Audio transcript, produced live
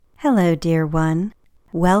Hello, dear one.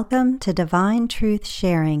 Welcome to Divine Truth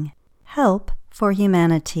Sharing, Help for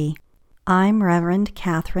Humanity. I'm Reverend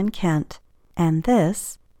Catherine Kent, and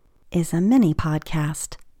this is a mini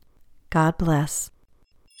podcast. God bless.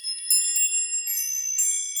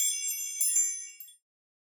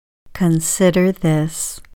 Consider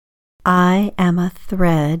this. I am a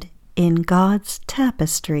thread in God's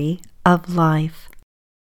tapestry of life.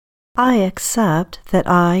 I accept that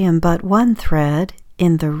I am but one thread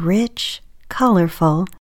in the rich, colorful,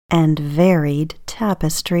 and varied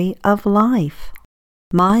tapestry of life.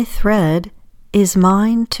 My thread is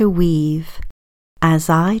mine to weave, as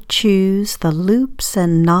I choose the loops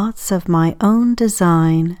and knots of my own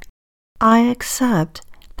design. I accept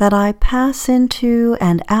that I pass into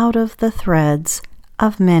and out of the threads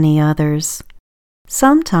of many others.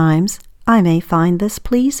 Sometimes I may find this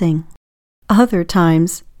pleasing, other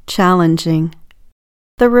times challenging.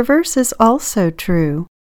 The reverse is also true.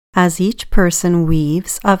 As each person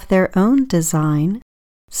weaves of their own design,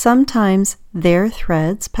 sometimes their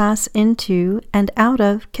threads pass into and out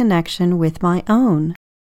of connection with my own.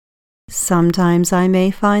 Sometimes I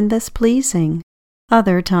may find this pleasing,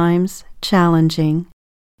 other times challenging.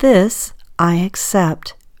 This I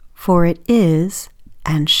accept, for it is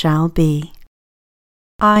and shall be.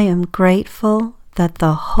 I am grateful that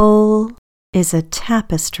the whole is a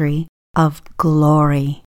tapestry of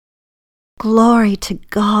glory. Glory to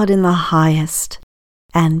God in the highest,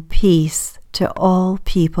 and peace to all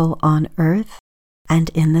people on earth and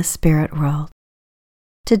in the spirit world.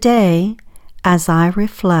 Today, as I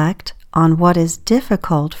reflect on what is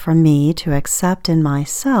difficult for me to accept in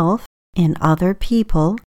myself, in other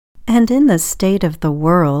people, and in the state of the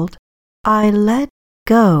world, I let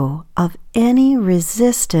go of any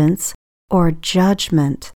resistance or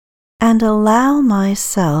judgment and allow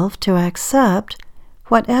myself to accept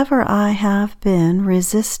whatever I have been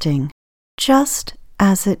resisting, just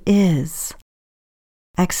as it is.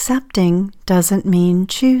 Accepting doesn't mean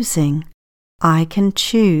choosing. I can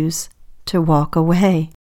choose to walk away.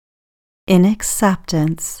 In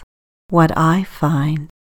acceptance, what I find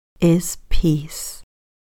is peace.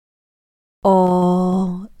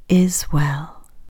 All is well.